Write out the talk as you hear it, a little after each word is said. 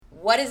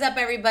What is up,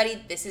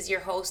 everybody? This is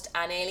your host,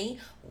 Aneli,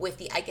 with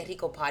the Ay Que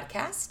Rico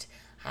podcast.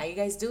 How you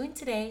guys doing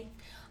today?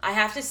 I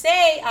have to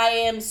say, I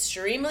am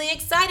extremely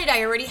excited.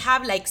 I already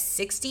have like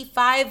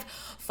 65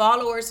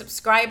 followers,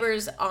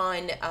 subscribers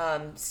on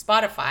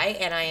Spotify,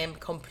 and I am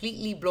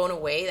completely blown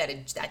away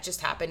that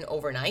just happened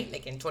overnight,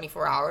 like in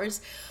 24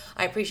 hours.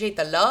 I appreciate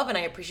the love and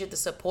I appreciate the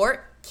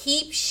support.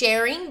 Keep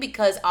sharing,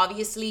 because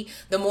obviously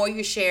the more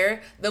you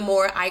share, the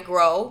more I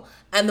grow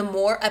and the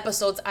more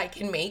episodes I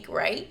can make,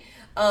 right?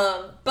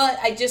 But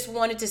I just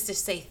wanted to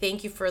say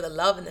thank you for the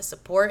love and the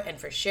support and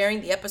for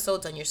sharing the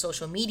episodes on your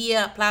social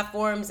media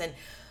platforms and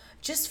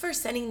just for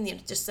sending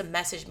me just a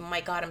message.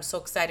 My God, I'm so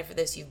excited for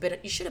this. You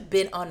should have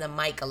been on the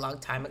mic a long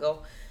time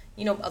ago.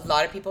 You know, a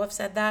lot of people have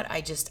said that.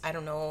 I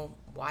don't know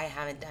why I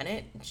haven't done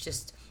it. It's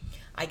just,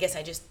 I guess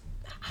I just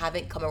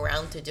haven't come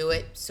around to do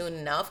it soon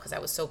enough because I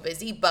was so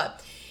busy.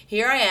 But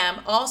here I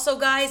am. Also,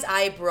 guys,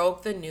 I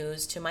broke the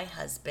news to my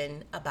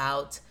husband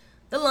about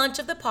the launch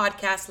of the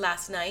podcast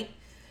last night.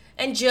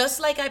 And just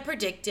like I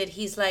predicted,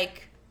 he's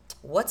like,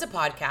 what's a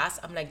podcast?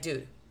 I'm like,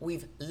 dude,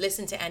 we've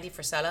listened to Andy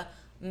Frisella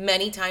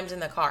many times in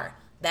the car.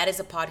 That is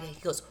a podcast.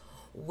 He goes,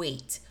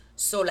 wait,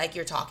 so like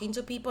you're talking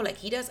to people like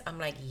he does? I'm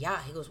like,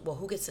 yeah. He goes, well,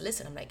 who gets to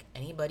listen? I'm like,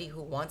 anybody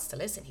who wants to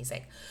listen. He's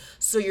like,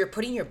 so you're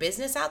putting your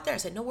business out there? I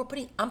said, no,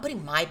 I'm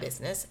putting my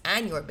business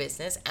and your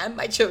business and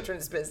my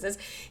children's business.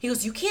 He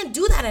goes, you can't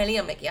do that, Ellie.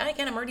 I'm like, yeah, I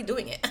can. I'm already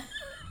doing it.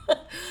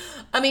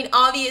 I mean,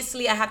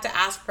 obviously I have to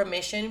ask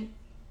permission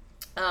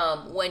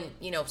when,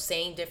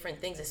 saying different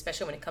things,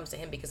 especially when it comes to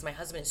him, because my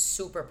husband is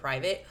super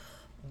private.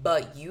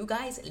 But you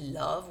guys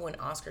love when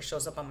Oscar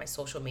shows up on my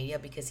social media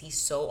because he's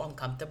so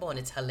uncomfortable and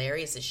it's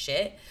hilarious as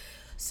shit.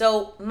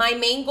 So my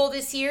main goal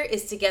this year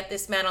is to get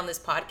this man on this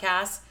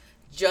podcast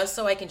just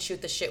so I can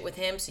shoot the shit with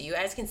him, so you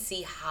guys can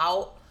see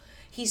how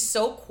he's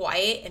so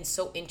quiet and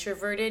so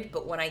introverted,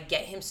 but when I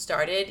get him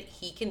started,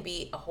 he can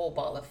be a whole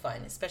ball of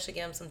fun, especially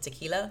give him some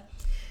tequila.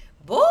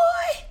 Boy,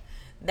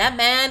 that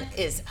man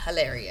is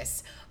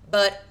hilarious.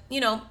 But,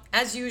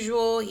 as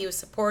usual, he was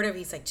supportive.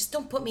 He's like, just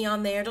don't put me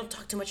on there. Don't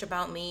talk too much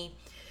about me.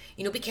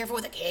 Be careful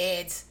with the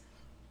kids.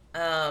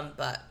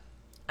 But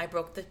I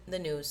broke the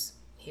news.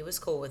 He was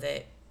cool with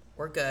it.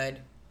 We're good.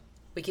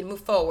 We can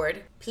move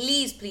forward.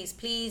 Please, please,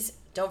 please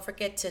don't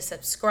forget to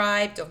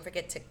subscribe. Don't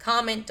forget to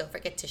comment. Don't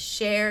forget to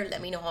share.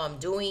 Let me know how I'm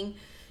doing.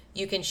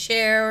 You can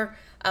share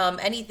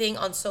anything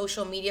on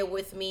social media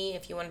with me.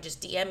 If you want to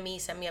just DM me,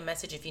 send me a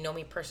message. If you know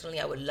me personally,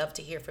 I would love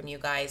to hear from you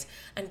guys.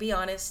 And be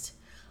honest.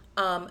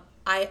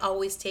 I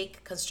always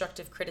take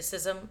constructive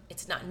criticism.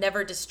 It's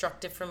never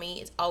destructive for me.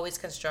 It's always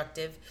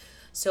constructive.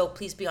 So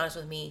please be honest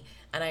with me,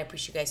 and I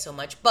appreciate you guys so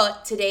much.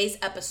 But today's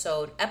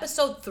episode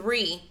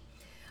 3,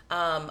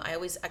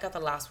 I got the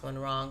last one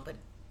wrong, but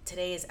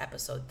today's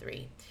episode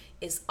 3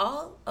 is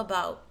all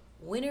about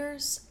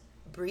winners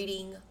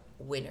breeding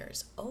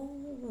winners.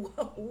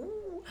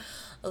 Oh,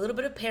 a little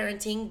bit of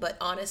parenting, but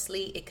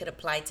honestly, it could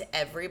apply to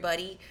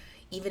everybody.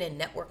 Even in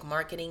network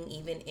marketing,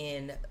 even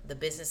in the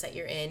business that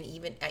you're in,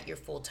 even at your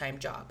full-time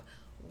job.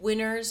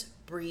 Winners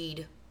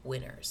breed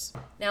winners.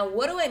 Now,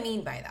 what do I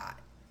mean by that?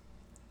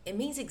 It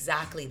means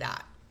exactly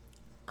that.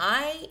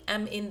 I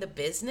am in the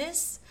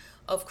business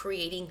of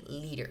creating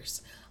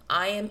leaders.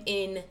 I am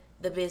in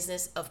the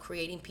business of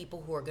creating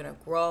people who are going to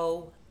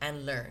grow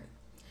and learn.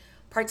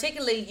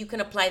 Particularly, you can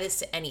apply this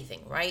to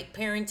anything, right?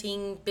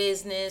 Parenting,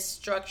 business,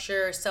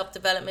 structure,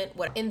 self-development,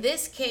 what. In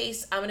this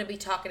case, I'm going to be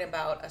talking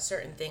about a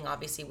certain thing,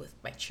 obviously, with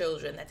my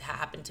children that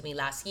happened to me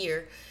last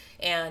year.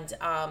 And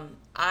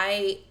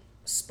I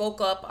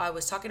spoke up. I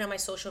was talking on my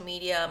social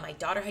media. My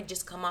daughter had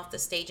just come off the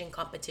stage in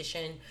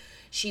competition.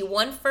 She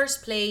won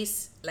first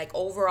place, like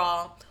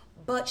overall,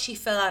 but she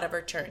fell out of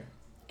her turn.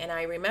 And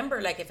I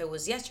remember, like, if it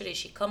was yesterday,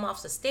 she come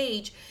off the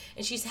stage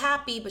and she's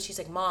happy, but she's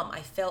like, Mom,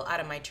 I fell out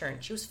of my turn.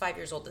 She was 5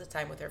 years old at the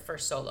time with her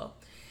first solo.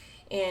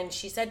 And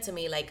she said to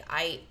me, like,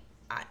 I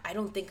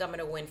don't think I'm going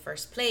to win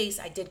first place.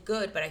 I did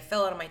good, but I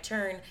fell out of my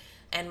turn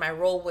and my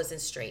roll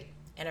wasn't straight.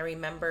 And I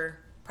remember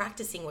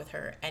practicing with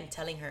her and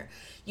telling her,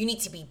 you need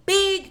to be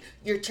big.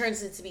 Your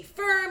turns need to be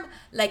firm.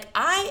 Like,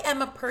 I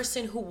am a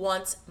person who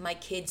wants my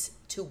kids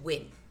to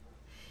win.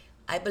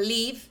 I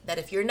believe that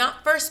if you're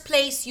not first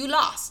place, you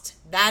lost.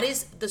 That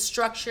is the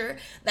structure.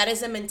 That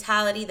is a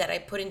mentality that I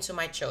put into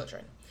my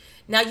children.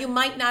 Now, you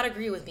might not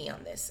agree with me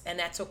on this, and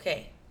that's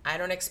okay. I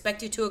don't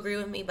expect you to agree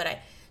with me, but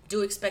I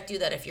do expect you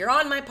that if you're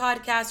on my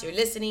podcast, you're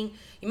listening,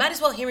 you might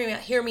as well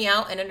hear me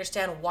out and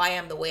understand why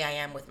I'm the way I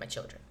am with my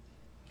children.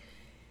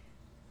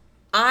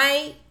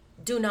 I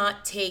do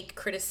not take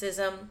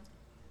criticism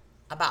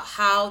about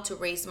how to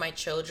raise my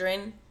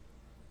children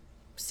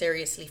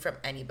seriously from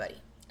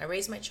anybody. I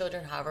raise my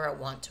children however I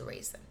want to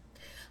raise them.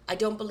 I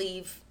don't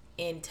believe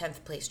in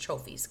 10th place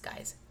trophies,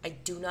 guys. I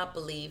do not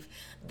believe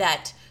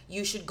that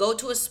you should go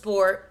to a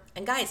sport.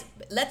 And guys,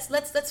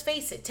 let's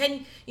face it.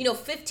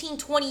 15,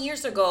 20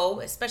 years ago,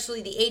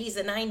 especially the 80s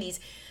and 90s,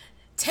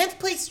 10th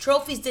place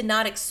trophies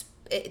didn't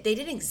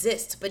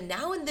exist. But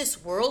now in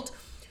this world,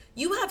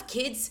 you have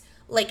kids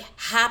like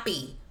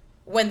happy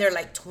when they're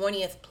like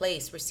 20th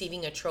place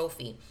receiving a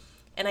trophy.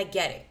 And I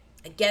get it.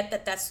 I get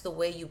that that's the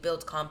way you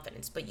build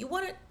confidence, but you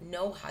want to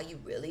know how you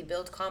really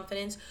build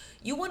confidence?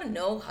 You want to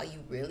know how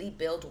you really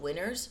build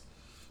winners?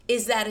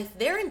 Is that if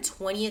they're in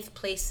 20th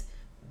place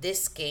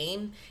this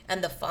game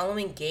and the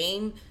following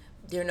game,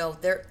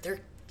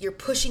 you're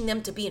pushing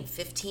them to be in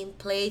 15th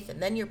place,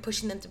 and then you're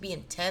pushing them to be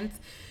in 10th,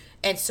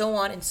 and so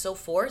on and so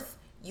forth.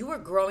 You are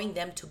growing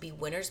them to be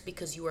winners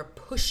because you are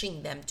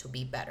pushing them to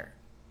be better.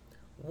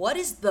 What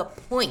is the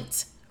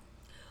point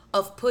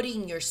of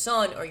putting your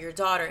son or your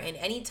daughter in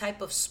any type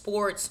of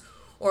sports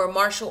or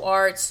martial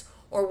arts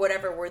or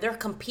whatever where they're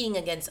competing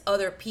against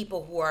other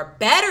people who are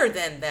better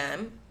than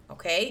them,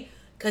 okay?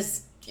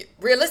 Because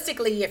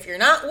realistically, if you're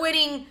not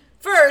winning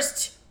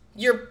first,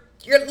 you're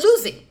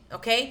losing,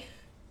 okay?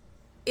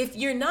 If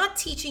you're not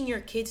teaching your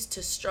kids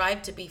to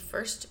strive to be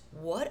first,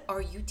 what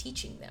are you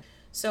teaching them?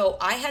 So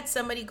I had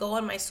somebody go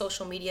on my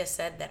social media,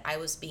 said that I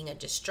was being a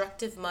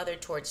destructive mother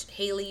towards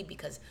Haley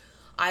because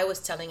I was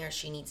telling her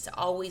she needs to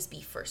always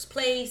be first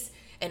place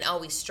and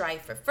always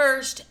strive for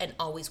first and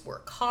always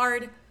work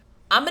hard.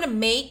 I'm going to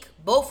make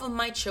both of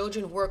my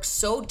children work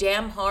so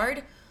damn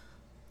hard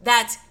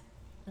that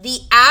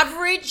the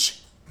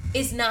average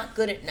is not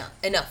good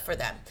enough for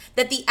them.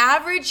 That the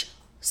average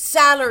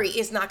salary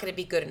is not going to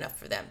be good enough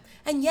for them.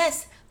 And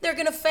yes, they're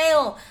going to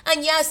fail.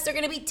 And yes, they're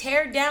going to be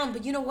teared down.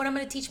 But you know what? I'm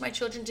going to teach my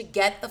children to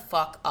get the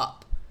fuck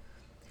up.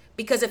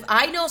 Because if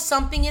I know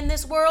something in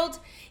this world,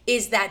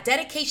 is that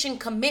dedication,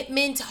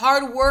 commitment,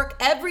 hard work,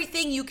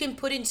 everything you can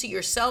put into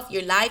yourself,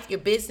 your life, your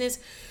business,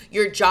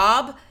 your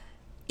job,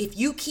 if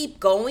you keep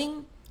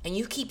going and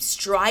you keep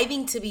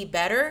striving to be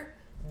better,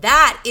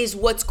 that is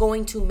what's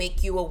going to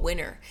make you a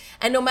winner.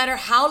 And no matter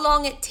how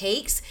long it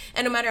takes,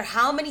 and no matter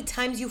how many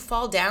times you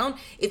fall down,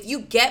 if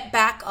you get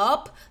back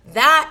up,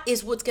 that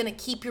is what's going to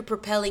keep you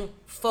propelling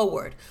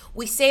forward.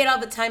 We say it all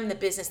the time in the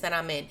business that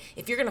I'm in.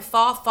 If you're going to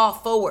fall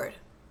forward.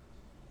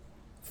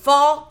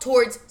 Fall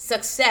towards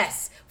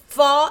success.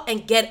 Fall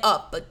and get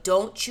up, but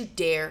don't you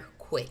dare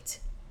quit.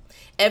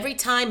 Every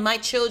time my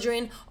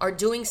children are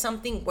doing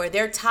something where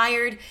they're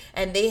tired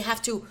and they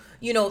have to,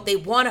 they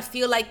want to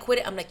feel like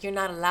quitting, I'm like, you're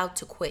not allowed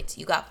to quit.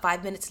 You got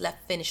 5 minutes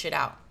left, finish it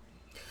out.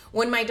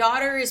 When my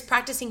daughter is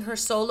practicing her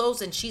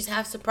solos and she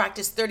has to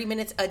practice 30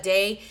 minutes a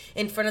day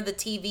in front of the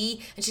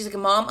TV, and she's like,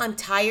 Mom, I'm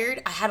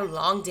tired. I had a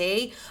long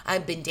day.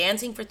 I've been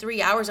dancing for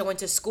 3 hours. I went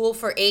to school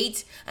for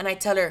 8. And I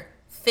tell her,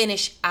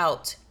 finish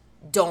out.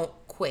 Don't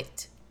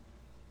quit.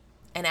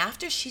 And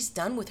after she's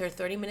done with her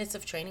 30 minutes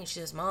of training, she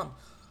says, Mom,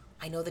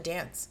 I know the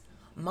dance.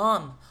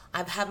 Mom,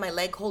 I've had my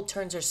leg hold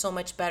turns are so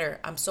much better.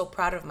 I'm so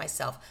proud of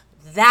myself.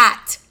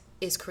 That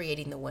is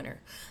creating the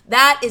winner.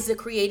 That is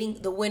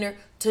creating the winner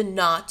to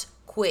not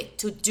quit,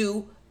 to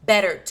do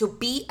better, to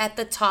be at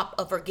the top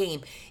of her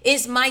game.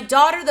 Is my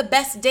daughter the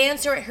best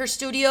dancer at her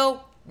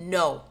studio?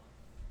 No.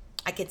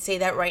 I can say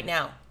that right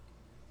now.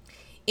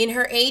 In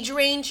her age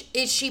range,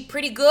 is she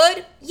pretty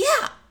good?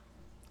 Yeah.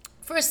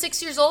 For a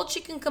 6 years old, she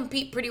can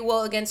compete pretty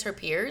well against her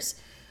peers.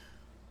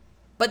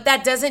 But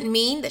that doesn't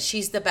mean that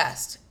she's the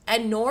best.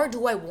 And nor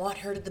do I want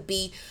her to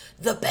be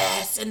the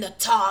best and the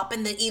top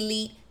and the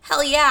elite.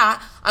 Hell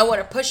yeah, I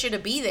want to push her to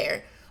be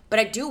there. But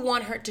I do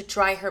want her to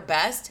try her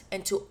best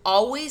and to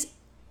always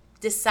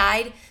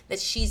decide that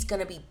she's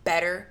going to be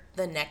better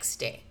the next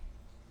day.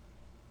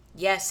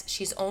 Yes,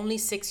 she's only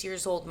 6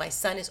 years old. My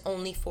son is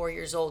only 4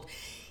 years old.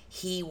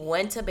 He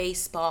went to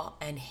baseball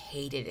and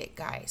hated it,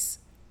 guys.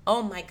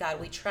 Oh my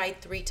God, we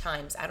tried 3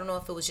 times. I don't know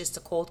if it was just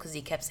a cold because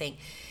he kept saying,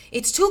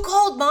 it's too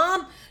cold,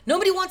 Mom.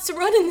 Nobody wants to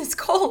run in this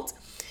cold.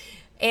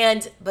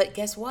 But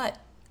guess what?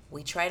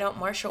 We tried out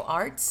martial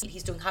arts.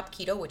 He's doing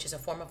Hapkido, which is a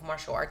form of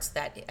martial arts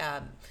that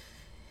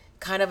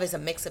kind of is a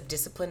mix of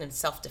discipline and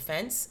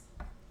self-defense.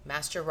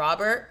 Master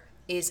Robert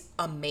is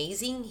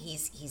amazing.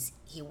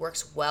 He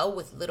works well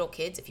with little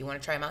kids. If you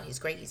want to try him out, he's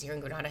great. He's here in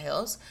Granada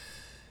Hills.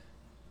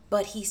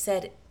 But he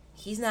said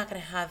he's not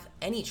going to have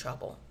any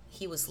trouble.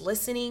 He was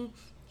listening.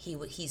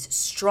 He's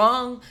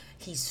strong.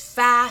 He's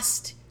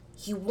fast.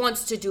 He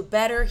wants to do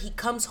better. He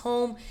comes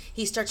home.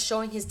 He starts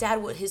showing his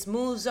dad what his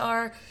moves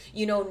are.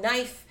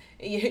 Knife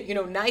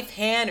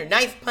hand or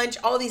knife punch,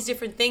 all these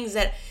different things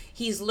that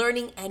he's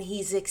learning, and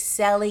he's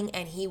excelling,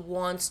 and he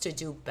wants to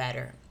do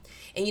better.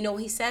 And you know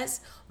what he says?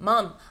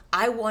 Mom,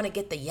 I want to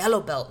get the yellow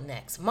belt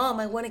next. Mom,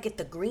 I want to get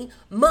the green.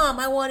 Mom,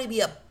 I want to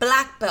be a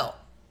black belt.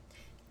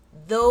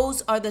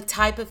 Those are the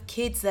type of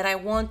kids that I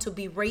want to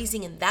be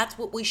raising, and that's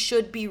what we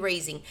should be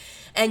raising.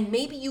 And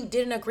maybe you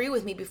didn't agree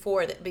with me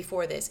before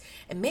this,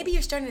 and maybe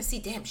you're starting to see,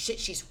 damn shit,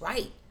 she's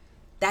right.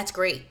 That's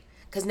great,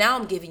 because now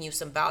I'm giving you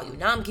some value.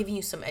 Now I'm giving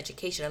you some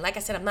education. And like I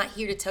said, I'm not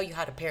here to tell you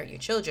how to parent your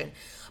children,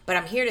 but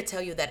I'm here to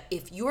tell you that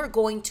if you're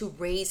going to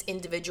raise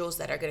individuals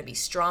that are going to be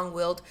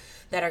strong-willed,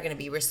 that are going to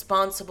be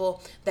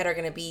responsible, that are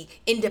going to be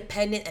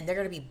independent, and they're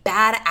going to be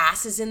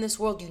badasses in this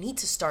world, you need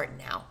to start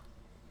now.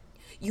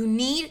 You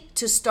need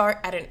to start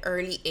at an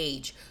early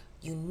age.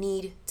 You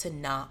need to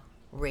not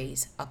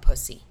raise a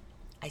pussy.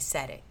 I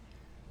said it.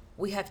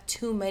 We have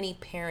too many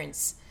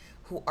parents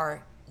who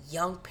are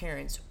young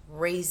parents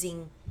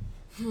raising,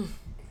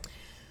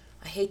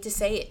 I hate to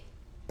say it,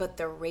 but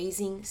they're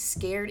raising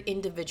scared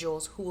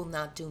individuals who will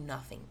not do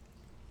nothing.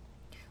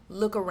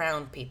 Look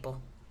around,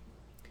 people.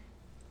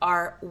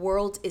 Our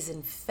world is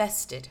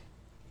infested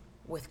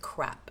with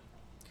crap,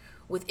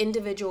 with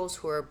individuals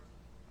who are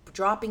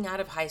dropping out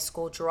of high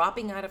school,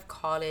 dropping out of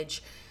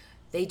college.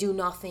 They do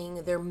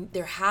nothing.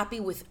 They're happy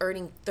with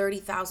earning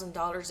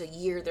 $30,000 a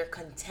year. They're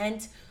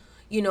content,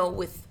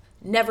 with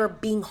never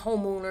being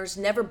homeowners,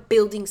 never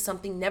building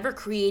something, never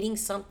creating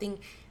something.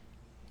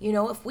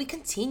 If we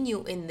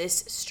continue in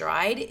this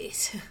stride,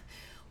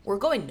 we're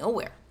going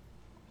nowhere.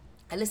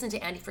 I listen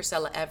to Andy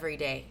Frisella every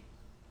day,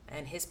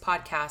 and his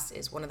podcast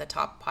is one of the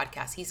top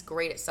podcasts. He's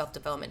great at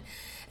self-development.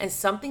 And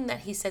something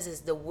that he says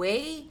is the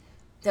way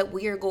that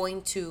we are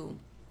going to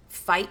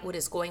fight what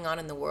is going on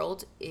in the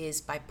world is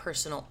by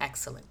personal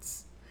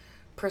excellence.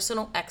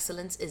 Personal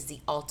excellence is the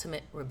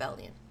ultimate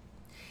rebellion.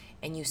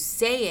 And you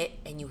say it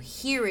and you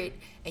hear it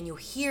and you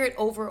hear it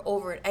over and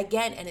over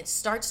again, and it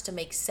starts to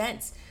make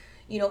sense.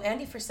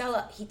 Andy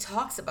Frisella, he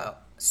talks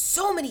about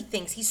so many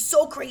things. He's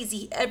so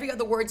crazy. Every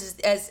other word is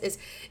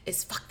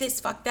fuck this,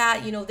 fuck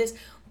that, this.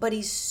 But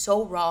he's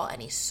so raw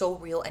and he's so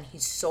real and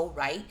he's so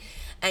right.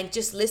 And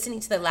just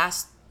listening to the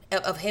last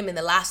of him in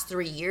the last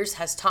 3 years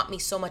has taught me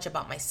so much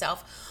about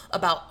myself,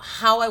 about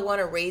how I want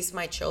to raise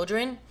my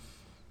children,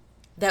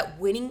 that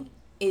winning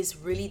is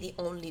really the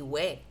only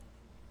way.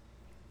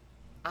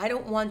 I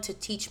don't want to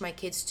teach my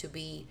kids to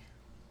be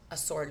a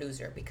sore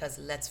loser, because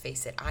let's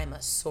face it, I'm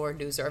a sore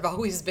loser. I've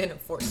always been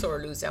a sore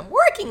loser. I'm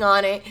working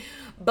on it.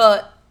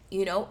 But,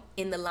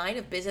 in the line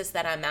of business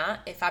that I'm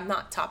at, if I'm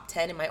not top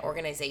 10 in my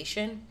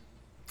organization,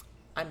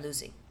 I'm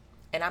losing.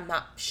 And I'm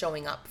not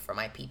showing up for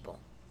my people.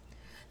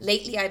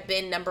 Lately, I've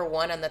been number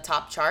 1 on the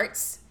top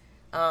charts.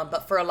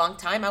 But for a long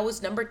time, I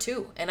was number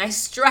 2. And I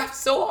strived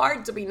so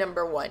hard to be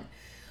number 1.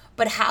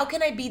 But how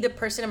can I be the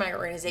person in my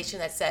organization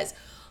that says,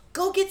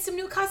 go get some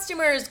new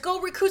customers, go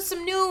recruit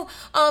some new,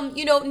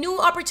 new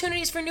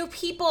opportunities for new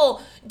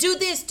people, do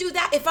this, do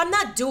that. If I'm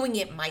not doing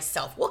it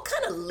myself, what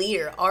kind of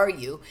leader are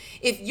you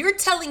if you're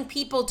telling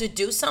people to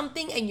do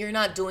something and you're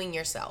not doing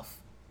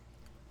yourself?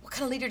 What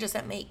kind of leader does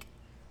that make?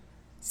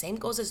 Same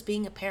goes as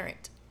being a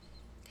parent.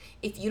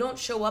 If you don't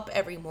show up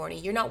every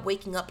morning, you're not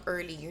waking up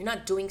early, you're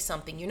not doing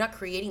something, you're not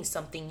creating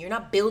something, you're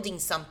not building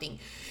something,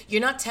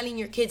 you're not telling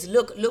your kids,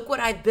 look what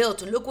I've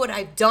built, look what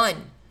I've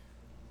done.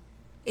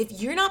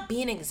 If you're not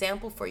being an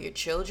example for your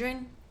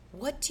children,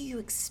 what do you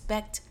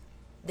expect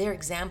their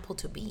example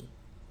to be?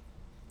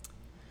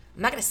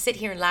 I'm not going to sit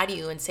here and lie to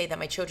you and say that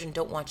my children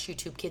don't watch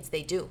YouTube Kids.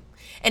 They do.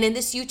 And in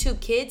this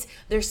YouTube Kids,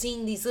 they're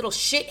seeing these little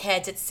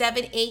shitheads at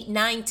 7, 8,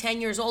 9, 10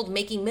 years old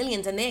making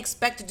millions, and they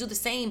expect to do the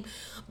same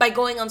by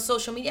going on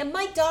social media. And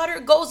my daughter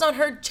goes on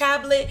her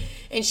tablet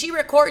and she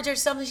records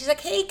herself and she's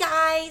like, hey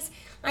guys,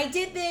 I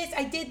did this,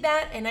 I did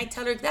that. And I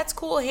tell her, that's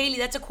cool, Haley,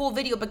 that's a cool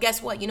video. But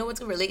guess what? You know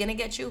what's really going to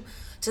get you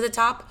to the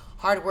top?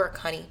 Hard work,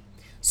 honey.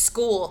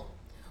 School,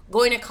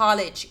 going to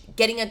college,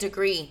 getting a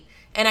degree.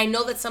 And I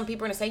know that some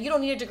people are going to say, you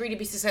don't need a degree to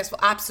be successful.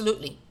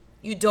 Absolutely.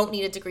 You don't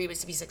need a degree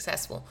to be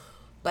successful.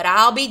 But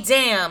I'll be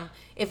damned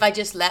if I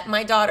just let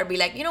my daughter be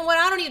like, you know what?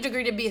 I don't need a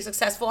degree to be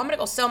successful. I'm going to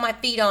go sell my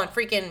feet on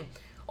freaking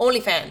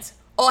OnlyFans.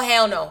 Oh,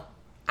 hell no.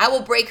 I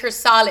will break her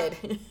solid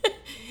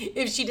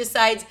if she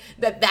decides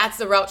that that's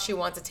the route she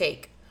wants to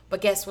take.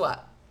 But guess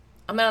what?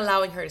 I'm not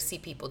allowing her to see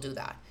people do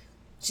that.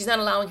 She's not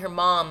allowing her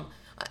mom.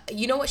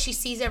 You know what she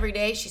sees every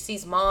day? She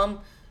sees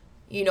mom,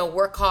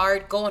 work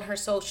hard, go on her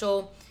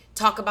social,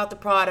 talk about the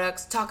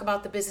products, talk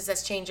about the business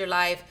that's changed her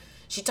life.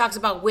 She talks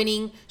about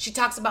winning. She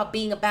talks about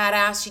being a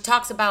badass. She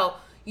talks about,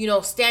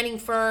 standing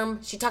firm.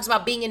 She talks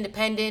about being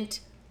independent.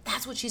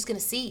 That's what she's going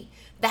to see.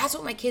 That's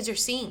what my kids are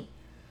seeing.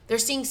 They're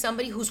seeing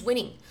somebody who's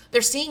winning.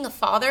 They're seeing a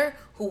father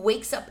who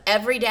wakes up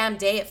every damn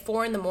day at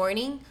 4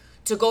 a.m.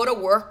 to go to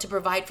work to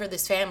provide for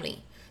this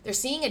family. They're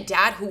seeing a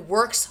dad who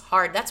works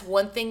hard. That's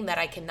one thing that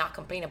I cannot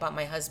complain about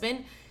my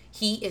husband.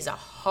 He is a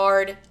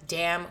hard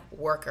damn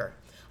worker.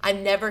 I've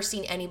never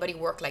seen anybody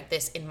work like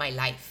this in my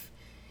life.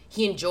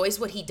 He enjoys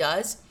what he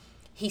does.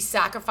 He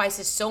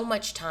sacrifices so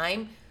much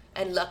time.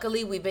 And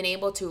luckily we've been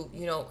able to,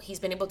 he's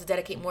been able to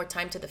dedicate more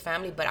time to the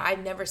family. But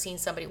I've never seen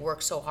somebody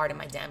work so hard in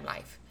my damn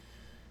life.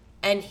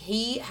 And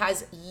he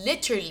has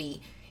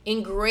literally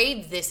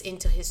engraved this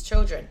into his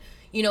children.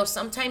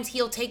 Sometimes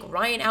he'll take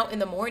Ryan out in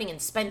the morning and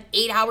spend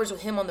 8 hours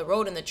with him on the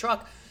road in the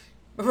truck.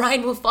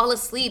 Ryan will fall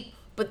asleep.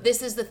 But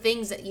this is the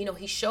things that,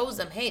 he shows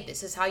them, hey,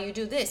 this is how you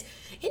do this.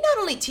 He not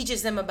only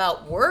teaches them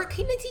about work,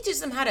 he teaches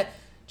them how to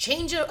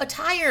change a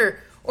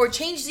tire or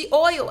change the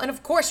oil. And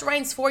of course,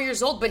 Ryan's 4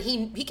 years old, but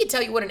he can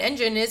tell you what an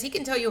engine is. He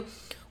can tell you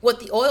what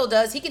the oil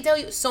does. He can tell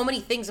you so many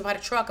things about a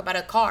truck, about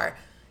a car.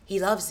 He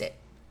loves it.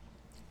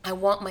 I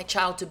want my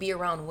child to be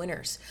around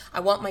winners.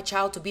 I want my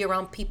child to be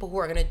around people who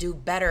are going to do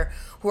better,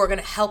 who are going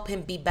to help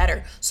him be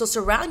better. So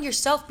surround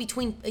yourself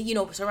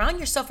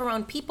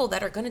around people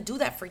that are going to do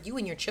that for you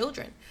and your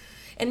children.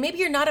 And maybe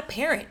you're not a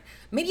parent.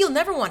 Maybe you'll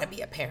never want to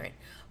be a parent.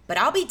 But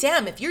I'll be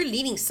damned if you're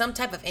leading some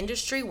type of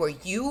industry where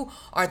you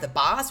are the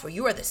boss, where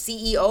you are the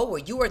CEO,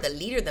 where you are the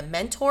leader, the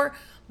mentor,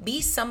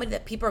 be somebody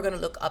that people are going to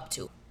look up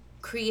to.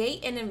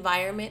 Create an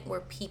environment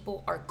where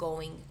people are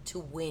going to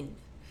win.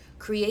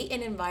 Create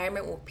an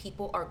environment where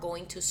people are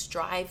going to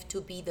strive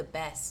to be the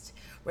best,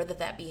 whether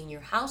that be in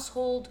your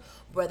household,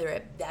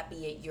 whether that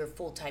be at your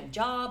full-time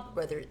job,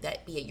 whether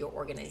that be at your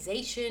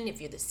organization, if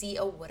you're the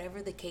CEO,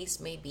 whatever the case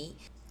may be.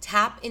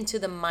 Tap into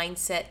the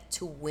mindset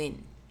to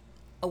win.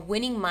 A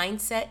winning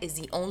mindset is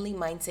the only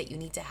mindset you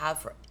need to have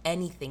for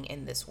anything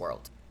in this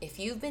world. If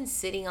you've been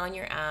sitting on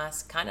your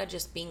ass, kind of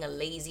just being a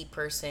lazy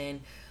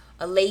person,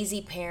 a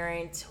lazy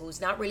parent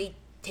who's not really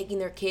taking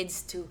their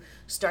kids to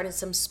start in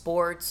some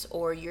sports,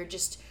 or you're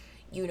just,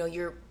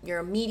 you're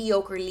a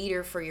mediocre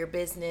leader for your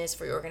business,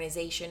 for your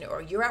organization,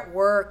 or you're at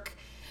work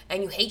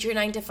and you hate your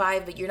 9 to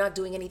 5, but you're not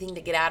doing anything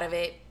to get out of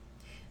it.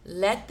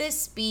 Let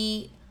this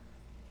be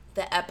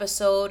the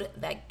episode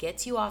that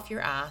gets you off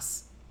your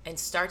ass and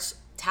starts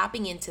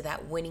tapping into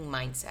that winning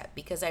mindset,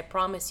 because I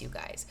promise you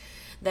guys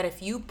that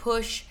if you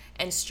push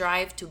and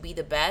strive to be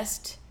the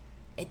best,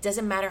 it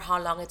doesn't matter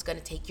how long it's going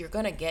to take, you're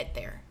going to get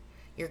there.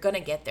 You're going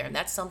to get there. And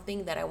that's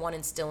something that I want to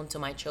instill into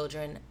my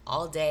children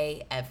all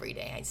day, every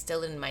day. I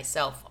instill it in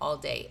myself all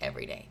day,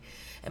 every day.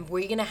 And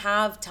we're going to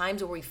have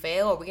times where we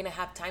fail, or we're going to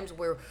have times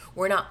where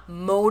we're not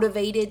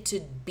motivated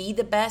to be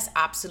the best.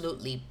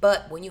 Absolutely.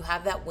 But when you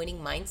have that winning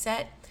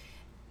mindset,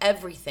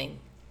 everything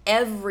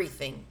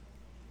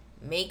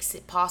makes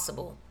it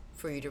possible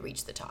for you to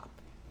reach the top.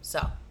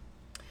 So,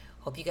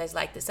 hope you guys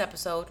like this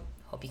episode.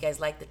 Hope you guys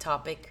like the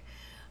topic.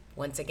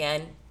 Once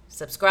again,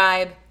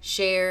 subscribe,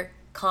 share,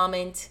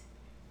 comment.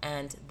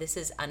 And this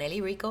is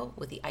Aneli Rico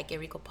with the Ike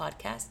Rico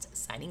podcast,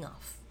 signing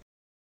off.